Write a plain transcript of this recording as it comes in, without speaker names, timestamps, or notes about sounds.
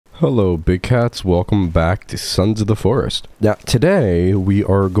Hello big cats, welcome back to Sons of the Forest. Now today we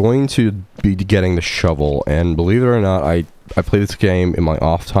are going to be getting the shovel, and believe it or not, I played this game in my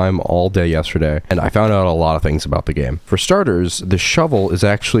off time all day yesterday, and I found out a lot of things about the game. For starters, the shovel is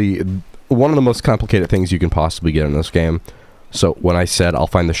actually one of the most complicated things you can possibly get in this game. So when I said I'll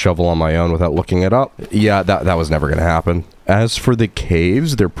find the shovel on my own without looking it up, yeah, that was never going to happen. As for the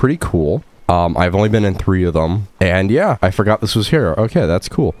caves, they're pretty cool. I've only been in 3 of them, and yeah, I forgot this was here. Okay, that's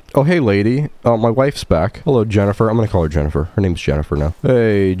cool. Oh, hey, lady. My wife's back. Hello, Jennifer. I'm gonna call her Jennifer. Her name's Jennifer now.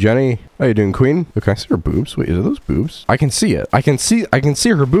 Hey, Jenny. How you doing, queen? Okay, can I see her boobs? Wait, are those boobs? I can see it. I can see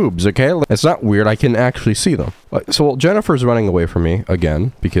her boobs, okay? It's not weird. I can actually see them. So Jennifer's running away from me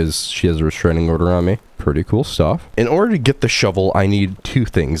again because she has a restraining order on me. Pretty cool stuff. In order to get the shovel, I need 2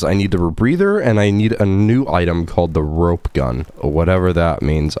 things. I need the rebreather, and I need a new item called the rope gun. Whatever that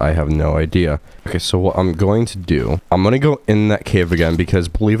means, I have no idea. Okay, so what I'm going to do, I'm going to go in that cave again because,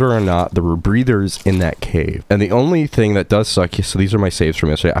 believe it or not, the rebreather's in that cave. And the only thing that does suck, so these are my saves from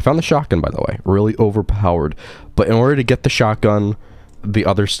yesterday. I found the shotgun, by the way. Really overpowered. But in order to get the shotgun, the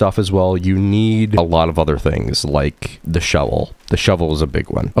other stuff as well, you need a lot of other things like the shovel. The shovel is a big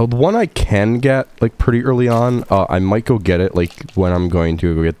one. Oh, the one I can get like pretty early on, I might go get it like when I'm going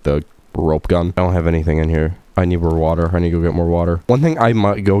to go get the rope gun. I don't have anything in here. I need more water. I need to go get more water. One thing I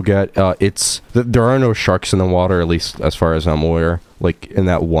might go get, there are no sharks in the water, at least as far as I'm aware. Like in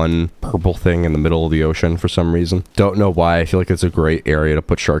that one purple thing in the middle of the ocean for some reason. Don't know why. I feel like it's a great area to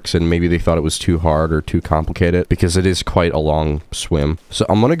put sharks in. Maybe they thought it was too hard or too complicated because it is quite a long swim. So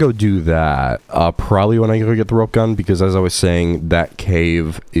I'm going to go do that probably when I go get the rope gun because, as I was saying, that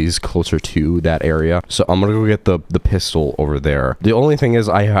cave is closer to that area. So I'm going to go get the pistol over there. The only thing is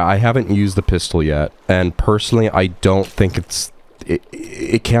I haven't used the pistol yet. And personally, I don't think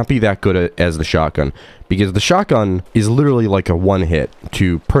it can't be that good as the shotgun because the shotgun is literally like a one hit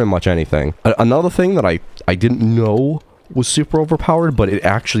to pretty much anything. Another thing that I didn't know was super overpowered, but it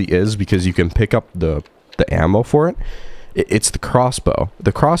actually is because you can pick up the ammo for it. It's the crossbow.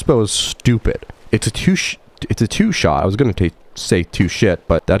 The crossbow is stupid. It's a two shot. I was gonna say 2 shit,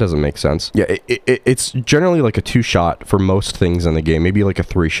 but that doesn't make sense. Yeah, it's generally like a 2 shot for most things in the game, maybe like a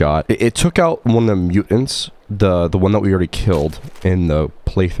 3 shot. It took out one of the mutants, the one that we already killed in the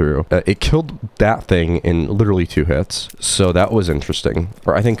playthrough. It killed that thing in literally 2 hits, so that was interesting.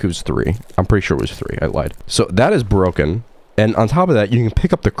 Or I think it was 3. I'm pretty sure it was 3. I lied. So that is broken, and on top of that, you can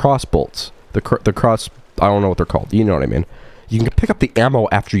pick up the cross bolts. The cross, I don't know what they're called. You know what I mean. You can pick up the ammo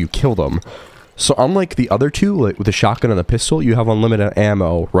after you kill them. So unlike the other 2, like with the shotgun and the pistol, you have unlimited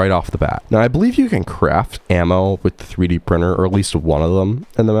ammo right off the bat. Now, I believe you can craft ammo with the 3D printer, or at least one of them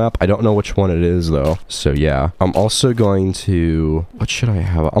in the map. I don't know which one it is, though. So, yeah. I'm also going to... What should I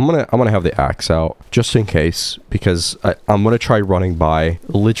have? I'm gonna have the axe out, just in case, because I'm gonna try running by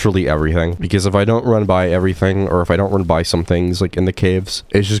literally everything. Because if I don't run by everything, or if I don't run by some things, like in the caves,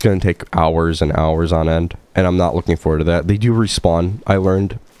 it's just gonna take hours and hours on end. And I'm not looking forward to that. They do respawn, I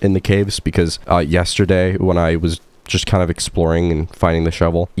learned, in the caves because yesterday when I was just kind of exploring and finding the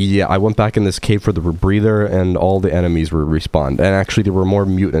shovel, yeah, I went back in this cave for the rebreather and all the enemies were respawned. And actually there were more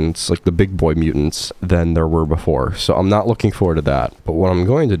mutants, like the big boy mutants, than there were before. So I'm not looking forward to that. But what I'm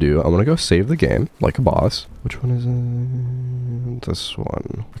going to do, I'm going to go save the game like a boss. Which one is it? This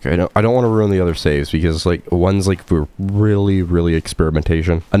one. Okay, I don't want to ruin the other saves because like one's like for really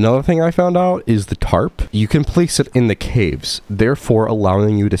experimentation. Another thing I found out is the tarp. You can place it in the caves, therefore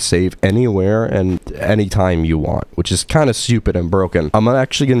allowing you to save anywhere and anytime you want, which is kind of stupid and broken. I'm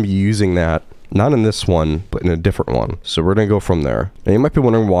actually going to be using that. Not in this one, but in a different one. So we're going to go from there. Now you might be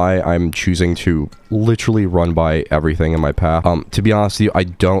wondering why I'm choosing to literally run by everything in my path. To be honest with you, I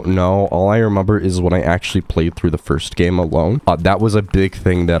don't know. All I remember is when I actually played through the first game alone. That was a big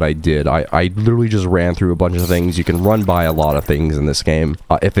thing that I did. I literally just ran through a bunch of things. You can run by a lot of things in this game.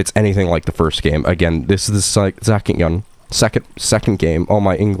 If it's anything like the first game. Again, this is the second game. Oh,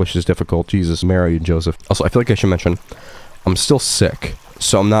 my English is difficult. Jesus, Mary and Joseph. Also, I feel like I should mention, I'm still sick.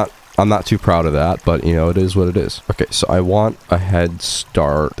 So I'm not too proud of that, but you know, it is what it is. Okay, so I want a head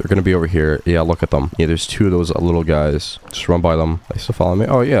start. They're gonna be over here. Yeah, look at them. Yeah, there's 2 of those little guys. Just run by them. They still follow me?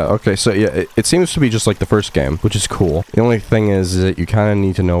 Oh yeah, okay, so yeah, it seems to be just like the first game, which is cool. The only thing is that you kind of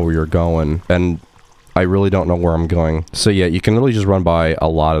need to know where you're going, and I really don't know where I'm going. So yeah, you can really just run by a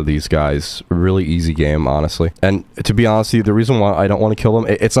lot of these guys. Really easy game, honestly. And to be honest with you, the reason why I don't want to kill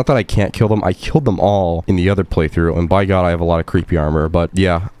them, it's not that I can't kill them. I killed them all in the other playthrough, and by God, I have a lot of creepy armor, but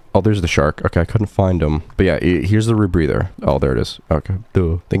yeah. Oh, there's the shark. Okay, I couldn't find him. But yeah, here's the rebreather. Oh, there it is. Okay.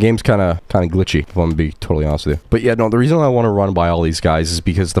 Duh. The game's kind of glitchy, if I'm gonna be totally honest with you. But yeah, no, the reason I want to run by all these guys is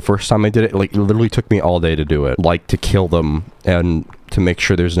because the first time I did it, like, it literally took me all day to do it. Like, to kill them and to make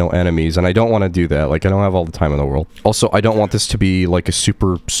sure there's no enemies, and I don't want to do that. Like, I don't have all the time in the world. Also, I don't want this to be like a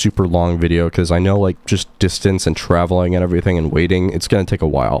super long video, because I know like just distance and traveling and everything and waiting, it's gonna take a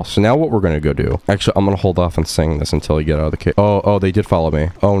while. So now what we're gonna go do, actually, I'm gonna hold off on saying this until you get out of the cave. Oh, they did follow me.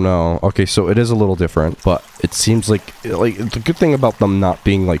 Oh no. Okay, so it is a little different, but it seems like the good thing about them not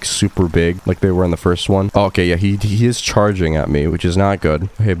being like super big like they were in the first one. Oh, okay, yeah, he is charging at me, which is not good.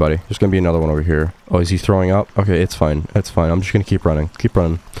 Hey buddy, there's gonna be another one over here. Oh, is he throwing up? Okay, it's fine. It's fine. I'm just gonna keep running. Keep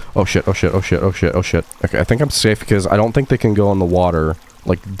running. Oh shit, oh shit, oh shit, oh shit, oh shit. Okay, I think I'm safe because I don't think they can go in the water,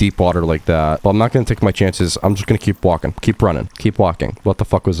 like deep water like that. But I'm not gonna take my chances. I'm just gonna keep walking. Keep running. Keep walking. What the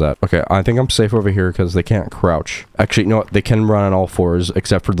fuck was that? Okay, I think I'm safe over here because they can't crouch. Actually, you know what? They can run on all fours,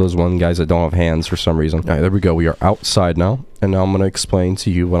 except for those one guys that don't have hands for some reason. All right, there we go. We are outside now. And now I'm going to explain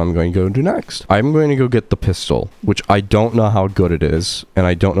to you what I'm going to go do next. I'm going to go get the pistol, which I don't know how good it is, and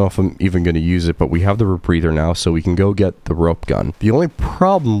I don't know if I'm even going to use it, but we have the rebreather now, so we can go get the rope gun. The only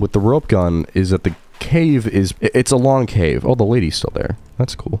problem with the rope gun is that the cave is, it's a long cave. Oh, the lady's still there.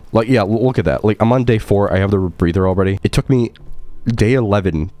 That's cool. Like, yeah, look at that. Like, I'm on day 4. I have the rebreather already. It took me day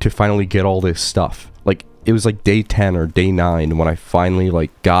 11 to finally get all this stuff. Like, it was like day 10 or day 9 when I finally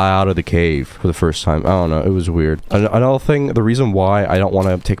like got out of the cave for the first time. I don't know, it was weird. Another thing, the reason why I don't want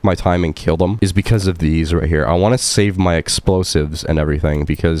to take my time and kill them is because of these right here. I want to save my explosives and everything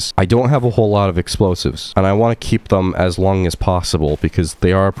because I don't have a whole lot of explosives, and I want to keep them as long as possible because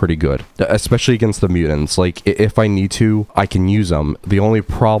they are pretty good, especially against the mutants. Like, if I need to, I can use them. The only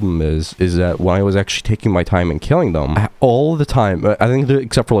problem is that when I was actually taking my time and killing them, all the time, I think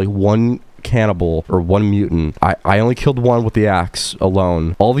except for like one cannibal or one mutant, I only killed one with the axe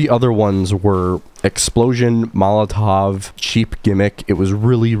alone. All the other ones were explosion, Molotov, cheap gimmick. It was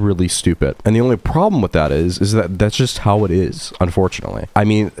really stupid. And the only problem with that is that that's just how it is, unfortunately. I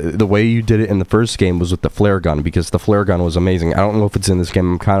mean, the way you did it in the first game was with the flare gun, because the flare gun was amazing. I don't know if it's in this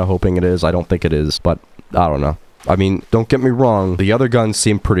game. I'm kind of hoping it is. I don't think it is, but I don't know. I mean, don't get me wrong, the other guns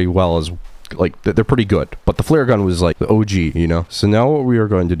seem pretty well as like they're pretty good, but the flare gun was like the OG, you know. So now what we are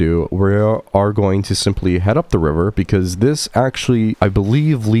going to do, we are going to simply head up the river, because this actually, I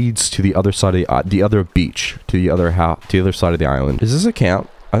believe, leads to the other side of the other beach, to the other side of the island. Is this a camp?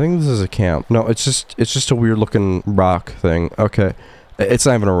 I think this is a camp. No, it's just a weird looking rock thing. Okay, it's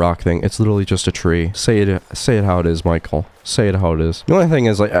not even a rock thing. It's literally just a tree. Say it how it is, Michael. Say it how it is. The only thing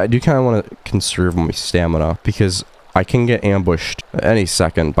is, like, I do kind of want to conserve my stamina, because I can get ambushed any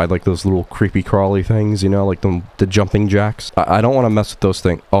second by like those little creepy crawly things, you know, like the jumping jacks. I don't want to mess with those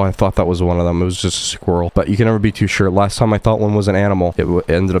things. Oh, I thought that was one of them. It was just a squirrel, but you can never be too sure. Last time I thought one was an animal, it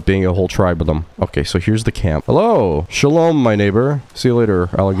ended up being a whole tribe of them. Okay, so here's the camp. Hello, shalom, my neighbor. See you later,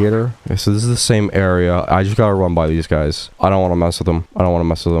 alligator. Okay, so this is the same area. I just gotta run by these guys. I don't want to mess with them. I don't want to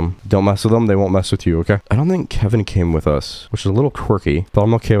mess with them. Don't mess with them. They won't mess with you. Okay. I don't think Kevin came with us, which is a little quirky, but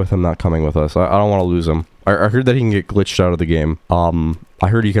I'm okay with him not coming with us. I don't want to lose him. I heard that he can get glitched out of the game. I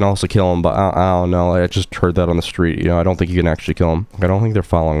heard you can also kill him, but I don't know. I just heard that on the street. You know, I don't think you can actually kill him. I don't think they're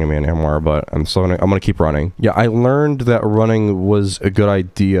following me anymore, but I'm gonna keep running. Yeah, I learned that running was a good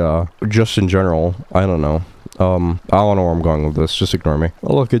idea, just in general. I don't know. I don't know where I'm going with this. Just ignore me.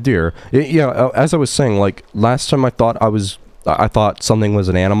 Oh, look, a deer. Yeah, as I was saying, like, last time I thought something was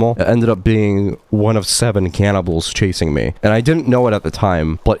an animal. It ended up being one of 7 cannibals chasing me. And I didn't know it at the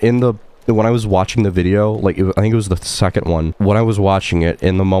time, but when I was watching the video, like, I think it was the second one, when I was watching it,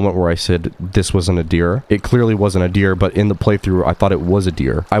 in the moment where I said this wasn't a deer, it clearly wasn't a deer, but in the playthrough, I thought it was a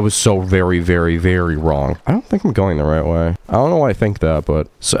deer. I was so very wrong. I don't think I'm going the right way. I don't know why I think that, but...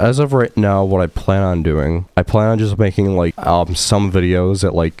 So as of right now, what I plan on doing, I plan on just making, like, some videos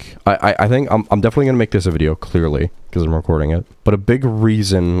that, like... I think I'm definitely gonna make this a video, clearly, because I'm recording it. But a big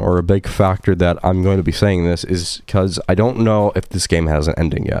reason, or a big factor that I'm going to be saying this is because I don't know if this game has an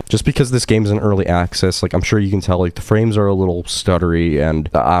ending yet. Just because this game's in early access, like, I'm sure you can tell, like, the frames are a little stuttery, and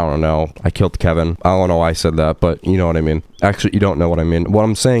I don't know. I killed Kevin. I don't know why I said that, but you know what I mean. Actually, you don't know what I mean. What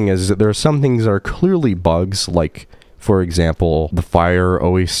I'm saying is that there are some things that are clearly bugs, like... For example, the fire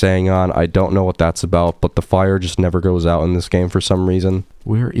always staying on. I don't know what that's about, but the fire just never goes out in this game for some reason.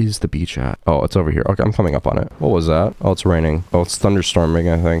 Where is the beach at? Oh, it's over here. Okay, I'm coming up on it. What was that? Oh, it's raining. Oh, it's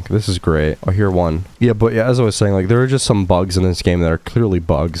thunderstorming, I think. This is great. I hear one. Yeah, but yeah, as I was saying, like, there are just some bugs in this game that are clearly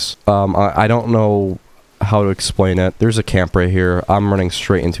bugs. I don't know how to explain it. There's a camp right here. I'm running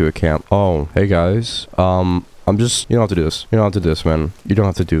straight into a camp. Oh, hey guys. I'm just, you don't have to do this. You don't have to do this, man. You don't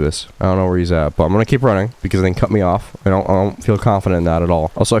have to do this. I don't know where he's at, but I'm gonna keep running because they can cut me off. I don't feel confident in that at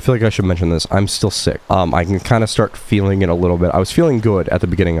all. Also, I feel like I should mention this. I'm still sick. I can kind of start feeling it a little bit. I was feeling good at the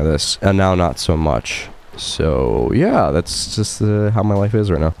beginning of this, and now not so much. So yeah, that's just how my life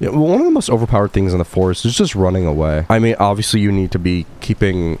is right now. Yeah, one of the most overpowered things in the forest is just running away. I mean, obviously you need to be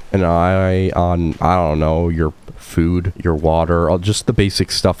keeping an eye on, I don't know, your food, your water, just the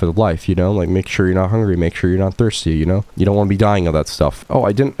basic stuff of life, you know, like make sure you're not hungry, make sure you're not thirsty, you know, you don't want to be dying of that stuff. Oh,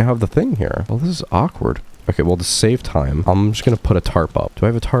 I didn't have the thing here. Well, this is awkward. Okay, well, to save time, I'm just gonna put a tarp up. Do I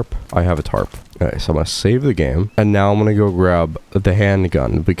have a tarp? I have a tarp. Okay, so I'm gonna save the game, and now I'm gonna go grab the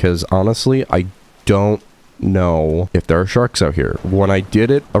handgun, because honestly, I don't know if there are sharks out here. When I did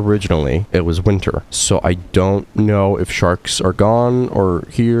it originally, it was winter, so I don't know if sharks are gone or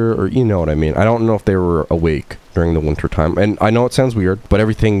here, or you know what I mean. I don't know if they were awake during the winter time, and I know it sounds weird, but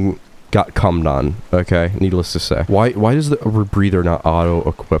everything got cummed on. Okay, needless to say. Why does the rebreather not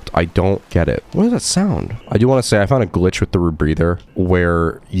auto-equipped? I don't get it. What does that sound? I do want to say I found a glitch with the rebreather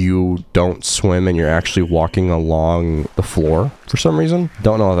where you don't swim and you're actually walking along the floor for some reason.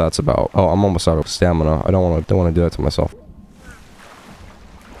 Don't know what that's about. Oh, I'm almost out of stamina. I don't want to do that to myself.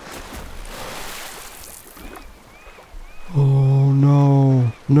 Oh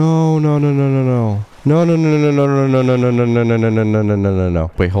no. No, no, no, no, no, no. No, no, no, no, no, no, no, no, no, no, no, no, no, no, no, no, no,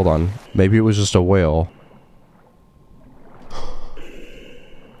 no. Wait, hold on. Maybe it was just a whale.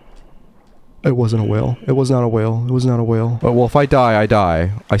 It wasn't a whale. It was not a whale. It was not a whale. Oh, well, if I die, I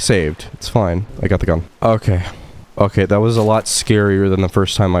die. I saved. It's fine. I got the gun. Okay. Okay, that was a lot scarier than the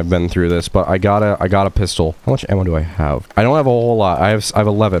first time I've been through this, but I got a pistol. How much ammo do I have? I don't have a whole lot. I have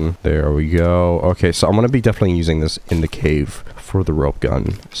 11. There we go. Okay, so I'm gonna be definitely using this in the cave for the rope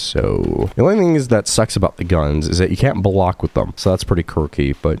gun. So the only thing is that sucks about the guns is that you can't block with them. So that's pretty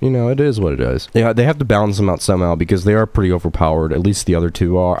quirky, but you know, it is what it is. Yeah, they have to balance them out somehow because they are pretty overpowered. At least the other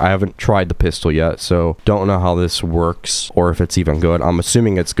two are. I haven't tried the pistol yet, so don't know how this works or if it's even good. I'm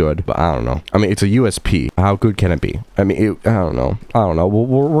assuming it's good, but I don't know. I mean, it's a USP. How good can it be? I mean, I don't know. I don't know.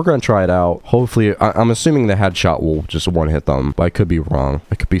 We're gonna try it out. Hopefully, I'm assuming the headshot will just one hit them, but I could be wrong.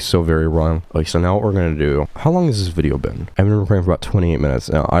 I could be so very wrong. Okay, so now what we're gonna do. How long has this video been? I've been recording for about 28 minutes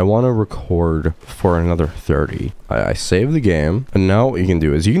now. I want to record for another 30. I save the game, and now what you can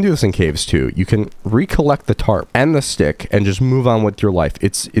do is you can do this in caves too. You can recollect the tarp and the stick and just move on with your life.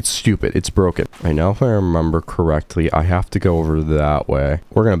 It's stupid. It's broken. I know if I remember correctly, I have to go over that way.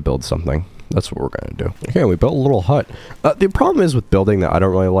 We're gonna build something. That's what we're gonna do. Okay, we built a little hut. The problem is with building that I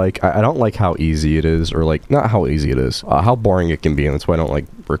don't really like. I don't like how easy it is, or like, not how easy it is, how boring it can be, and that's why I don't like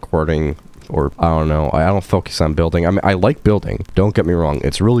recording, or I don't know. I don't focus on building. I mean, I like building. Don't get me wrong.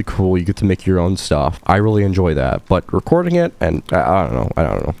 It's really cool. You get to make your own stuff. I really enjoy that. But recording it, and I don't know. I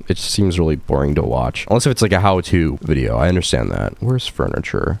don't know. It just seems really boring to watch. Unless if it's like a how-to video. I understand that. Where's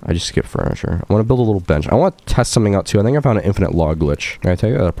furniture? I just skipped furniture. I want to build a little bench. I want to test something out too. I think I found an infinite log glitch. Can I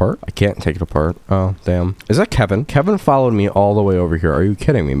take that apart? I can't take it apart. Oh, damn. Is that Kevin? Kevin followed me all the way over here. Are you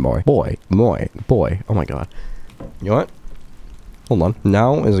kidding me, boy? Boy. Oh my god. You know what? Hold on.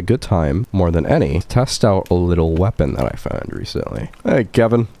 Now is a good time, more than any, to test out a little weapon that I found recently. Hey,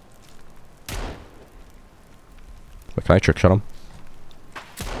 Kevin. Can I trick shot him?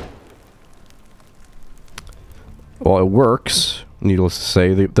 Well, it works, needless to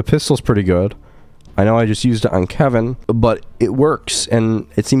say. The pistol's pretty good. I know I just used it on Kevin, but it works, and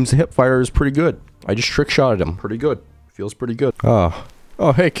it seems the hip fire is pretty good. I just trick shotted him. Pretty good. Feels pretty good.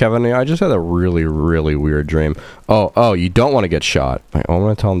 Oh, hey, Kevin. I just had a really, really weird dream. Oh, you don't want to get shot. I'm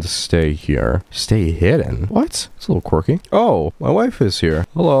going to tell him to stay here. Stay hidden? What? It's a little quirky. Oh, my wife is here.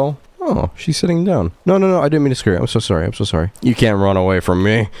 Hello. Oh, she's sitting down. No, I didn't mean to scare you. I'm so sorry. You can't run away from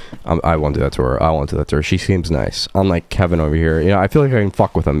me. I won't do that to her. She seems nice. Unlike Kevin over here. You know, I feel like I can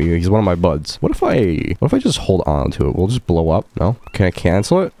fuck with him. He's one of my buds. What if I just hold on to it? We'll just blow up? No? Can I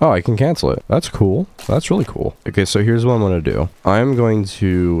cancel it? Oh, I can cancel it. That's cool. That's really cool. Okay, so here's what I'm going to do. I'm going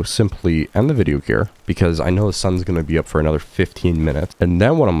to simply end the video here because I know the sun's going to be up for another 15 minutes. And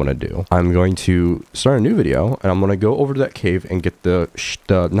then what I'm going to do, I'm going to start a new video and I'm going to go over to that cave and get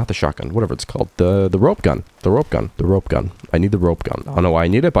not the shotgun, whatever it's called, the rope gun. I need the rope gun. I don't know why I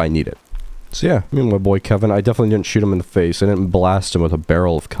need it, but I need it. So yeah, me and my boy Kevin, I definitely didn't shoot him in the face. I didn't blast him with a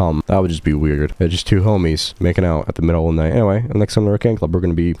barrel of cum. That would just be weird. They're just two homies making out at the middle of the night. Anyway, next time on the Arcane Club, we're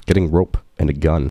going to be getting rope and a gun.